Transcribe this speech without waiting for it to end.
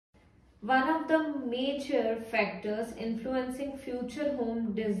One of the major factors influencing future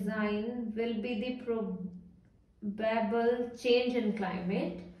home design will be the probable change in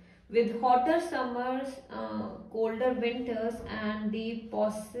climate, with hotter summers, colder winters, and the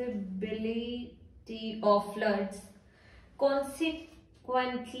possibility of floods.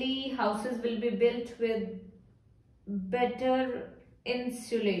 Consequently, houses will be built with better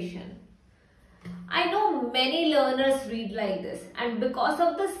insulation. I know many learners read like this, and because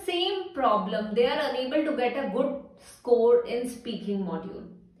of the same problem, they are unable to get a good score in speaking module.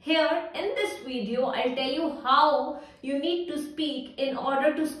 Here in this video, I'll tell you how you need to speak in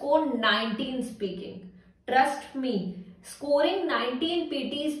order to score 19 speaking. Trust me, scoring 19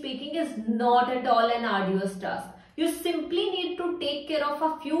 PT speaking is not at all an arduous task. You simply need to take care of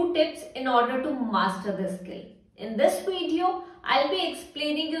a few tips in order to master the skill. In this video, I'll be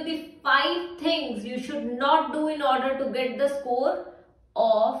explaining you the 5 things you should not do in order to get the score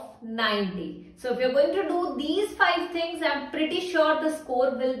of 90. So if you're going to do these 5 things, I'm pretty sure the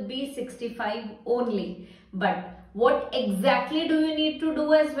score will be 65 only. But what exactly do you need to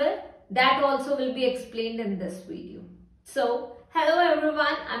do as well? That also will be explained in this video. So hello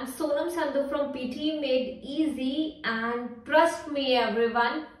everyone, I'm Sonam Sandhu from PTE Made Easy, and trust me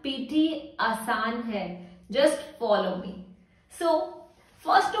everyone, PTE Aasan hai. Just follow me. So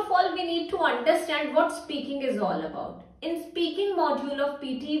first of all, we need to understand what speaking is all about. In speaking module of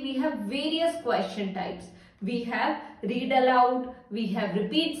PT, we have various question types. We have read aloud, we have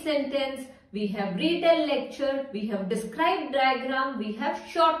repeat sentence, we have retell lecture, we have describe diagram, we have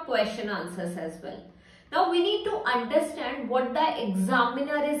short question answers as well. Now we need to understand what the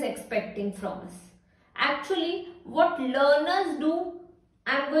examiner is expecting from us. Actually, what learners do,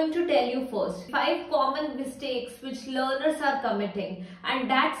 I'm going to tell you first. 5 common mistakes which learners are committing, and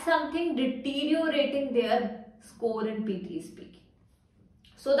that's something deteriorating their score in PT speaking.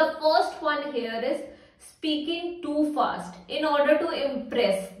 So the first one here is speaking too fast in order to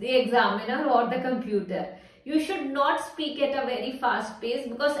impress the examiner or the computer. You should not speak at a very fast pace,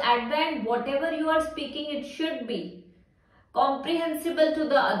 because at the end whatever you are speaking, it should be comprehensible to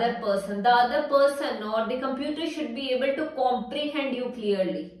the other person. The other person or the computer should be able to comprehend you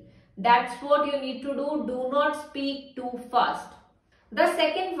clearly. That's what you need to do. Do not speak too fast. The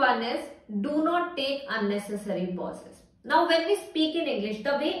second one is do not take unnecessary pauses. Now when we speak in English,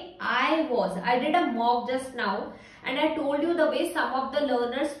 the way I did a mock just now, and I told you the way some of the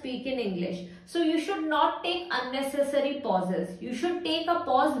learners speak in English. So you should not take unnecessary pauses. You should take a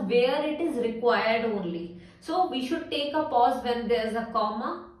pause where it is required only. So we should take a pause when there is a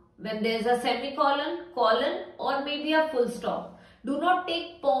comma, when there is a semicolon, colon, or maybe a full stop. Do not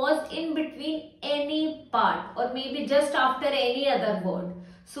take pause in between any part, or maybe just after any other word.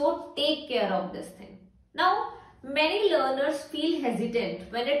 So take care of this thing. Now, many learners feel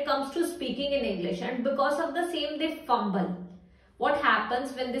hesitant when it comes to speaking in English, and because of the same they fumble. What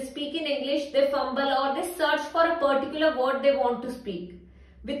happens when they speak in English? They fumble, or they search for a particular word they want to speak.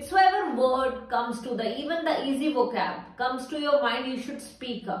 Whichsoever word comes to even the easy vocab comes to your mind, you should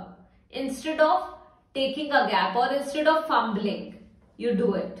speak up. Instead of taking a gap or instead of fumbling, you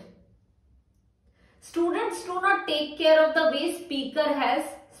do it. Students do not take care of the way speaker has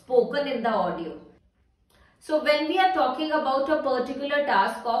spoken in the audio. So when we are talking about a particular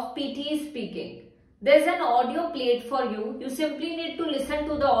task of PTE speaking, there's an audio played for you. You simply need to listen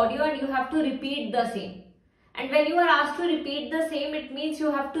to the audio and you have to repeat the same. And when you are asked to repeat the same, it means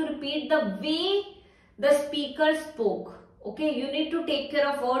you have to repeat the way the speaker spoke. Okay, you need to take care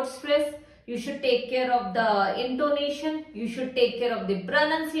of word stress. You should take care of the intonation. You should take care of the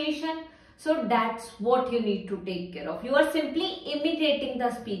pronunciation. So that's what you need to take care of. You are simply imitating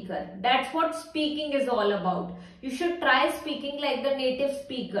the speaker. That's what speaking is all about. You should try speaking like the native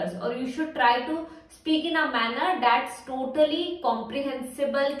speakers, or you should try to speak in a manner that's totally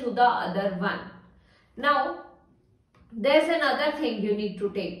comprehensible to the other one. Now, there's another thing you need to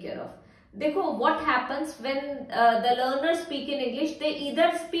take care of. Dekho, what happens when the learners speak in English? They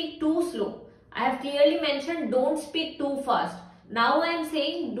either speak too slow. I have clearly mentioned don't speak too fast. Now I am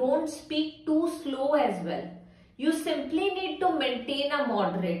saying don't speak too slow as well. You simply need to maintain a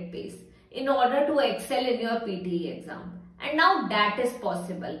moderate pace in order to excel in your PTE exam. And now that is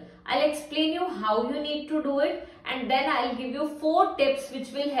possible. I'll explain you how you need to do it, and then I'll give you 4 tips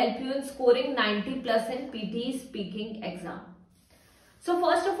which will help you in scoring 90 plus in PTE speaking exam. So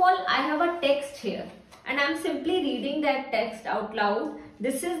first of all, I have a text here and I'm simply reading that text out loud.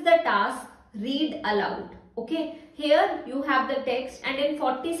 This is the task, read aloud. Okay, here you have the text, and in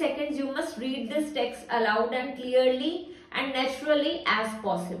 40 seconds you must read this text aloud and clearly and naturally as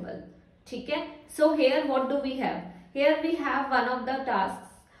possible. Okay, so here what do we have? Here we have one of the tasks.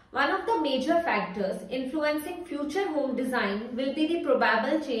 One of the major factors influencing future home design will be the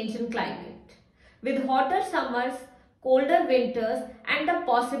probable change in climate, with hotter summers, colder winters, and the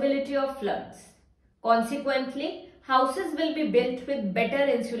possibility of floods. Consequently, houses will be built with better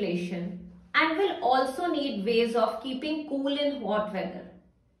insulation and will also need ways of keeping cool in hot weather,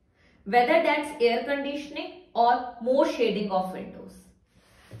 whether that's air conditioning or more shading of windows.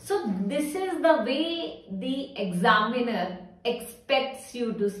 So this is the way the examiner expects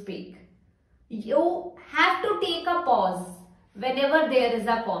you to speak. You have to take a pause whenever there is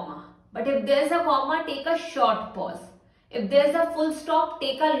a comma. But if there is a comma, take a short pause. If there is a full stop,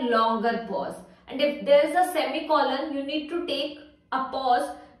 take a longer pause. And if there is a semicolon, you need to take a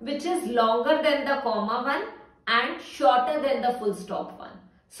pause which is longer than the comma one and shorter than the full stop one.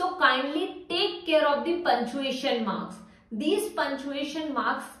 So kindly take care of the punctuation marks. These punctuation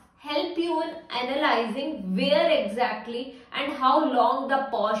marks help you in analyzing where exactly and how long the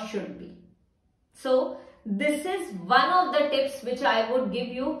pause should be. So this is one of the tips which I would give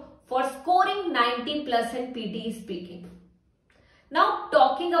you for scoring 90 plus in PTE speaking. Now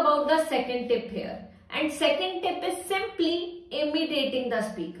talking about the second tip here, and second tip is simply imitating the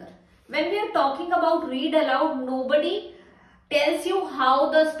speaker. When we are talking about read aloud, nobody tells you how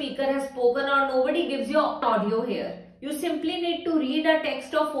the speaker has spoken or nobody gives you audio here. You simply need to read a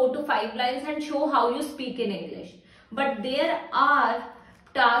text of 4 to 5 lines and show how you speak in English. But there are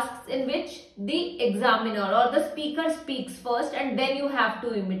tasks in which the examiner or the speaker speaks first and then you have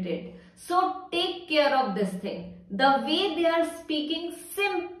to imitate. So take care of this thing. The way they are speaking,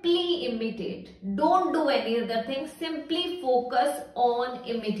 simply imitate. Don't do any other thing. Simply focus on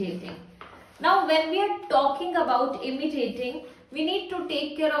imitating. Now when we are talking about imitating, we need to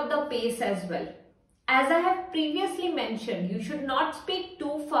take care of the pace as well. As I have previously mentioned, you should not speak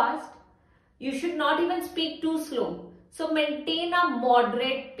too fast. You should not even speak too slow. So maintain a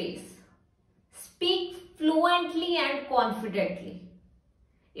moderate pace. Speak fluently and confidently.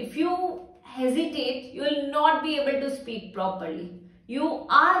 If you hesitate, you will not be able to speak properly. You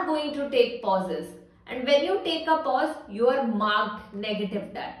are going to take pauses. And when you take a pause, you are marked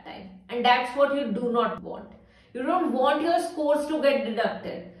negative that time. And that's what you do not want. You don't want your scores to get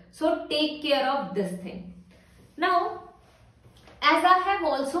deducted. So take care of this thing. Now, as I have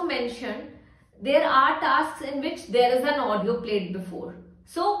also mentioned, there are tasks in which there is an audio played before.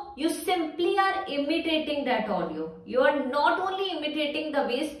 So you simply are imitating that audio. You are not only imitating the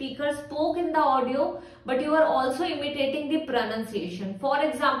way speaker spoke in the audio, but you are also imitating the pronunciation. For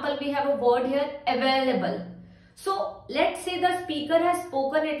example, we have a word here, available. So let's say the speaker has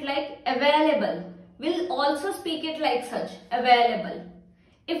spoken it like available. We'll also speak it like such, available.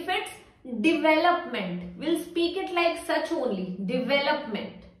 If it's development, we'll speak it like such only,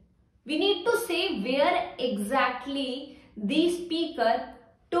 development. We need to say where exactly the speaker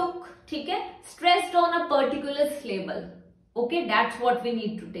took, stressed on a particular syllable. Okay, that's what we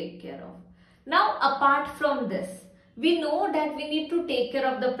need to take care of. Now, apart from this, we know that we need to take care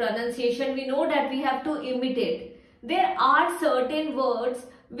of the pronunciation. We know that we have to imitate. There are certain words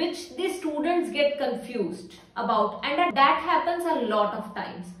which the students get confused about, and that happens a lot of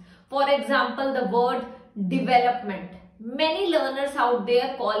times. For example, the word development. Many learners out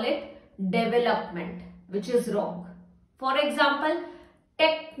there call it development, which is wrong. For example,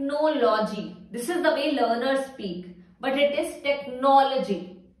 technology. This is the way learners speak, but it is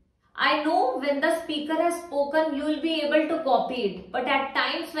technology. I know when the speaker has spoken, you will be able to copy it, but at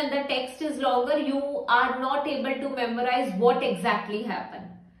times when the text is longer, you are not able to memorize what exactly happened.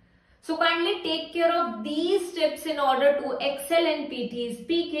 So kindly take care of these tips in order to excel in PTE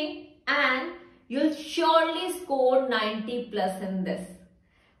speaking, and you'll surely score 90 plus in this.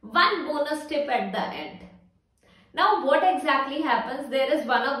 One bonus tip at the end. Now what exactly happens? There is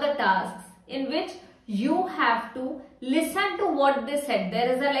one of the tasks in which you have to listen to what they said.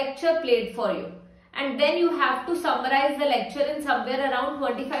 There is a lecture played for you, and then you have to summarize the lecture in somewhere around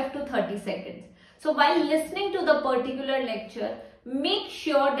 25 to 30 seconds. So while listening to the particular lecture, make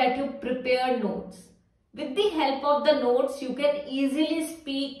sure that you prepare notes. With the help of the notes, you can easily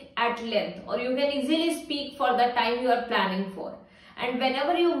speak at length, or you can easily speak for the time you are planning for. And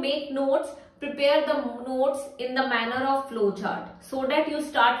whenever you make notes, prepare the notes in the manner of flowchart, so that you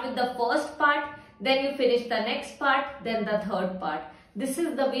start with the first part, then you finish the next part, then the third part. This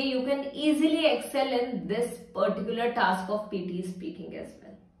is the way you can easily excel in this particular task of PTE speaking as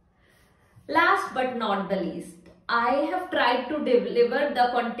well. Last but not the least, I have tried to deliver the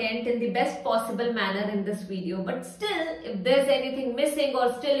content in the best possible manner in this video, but still, if there's anything missing,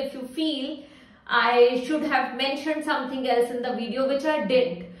 or still if you feel I should have mentioned something else in the video which I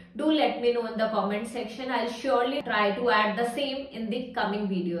didn't, Do let me know in the comment section. I'll surely try to add the same in the coming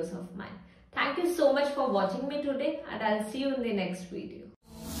videos of mine. Thank you so much for watching me today, and I'll see you in the next video.